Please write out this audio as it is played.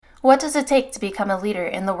What does it take to become a leader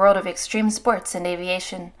in the world of extreme sports and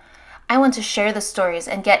aviation? I want to share the stories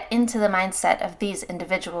and get into the mindset of these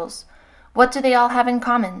individuals. What do they all have in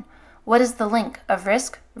common? What is the link of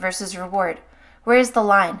risk versus reward? Where is the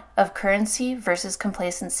line of currency versus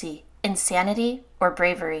complacency, insanity or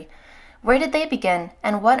bravery? Where did they begin,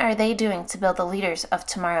 and what are they doing to build the leaders of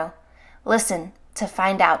tomorrow? Listen to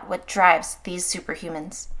find out what drives these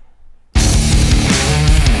superhumans.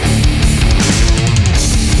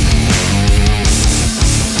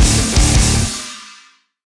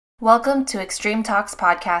 Welcome to Extreme Talks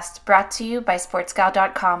Podcast, brought to you by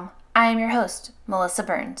SportsGal.com. I am your host, Melissa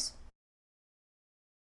Burns.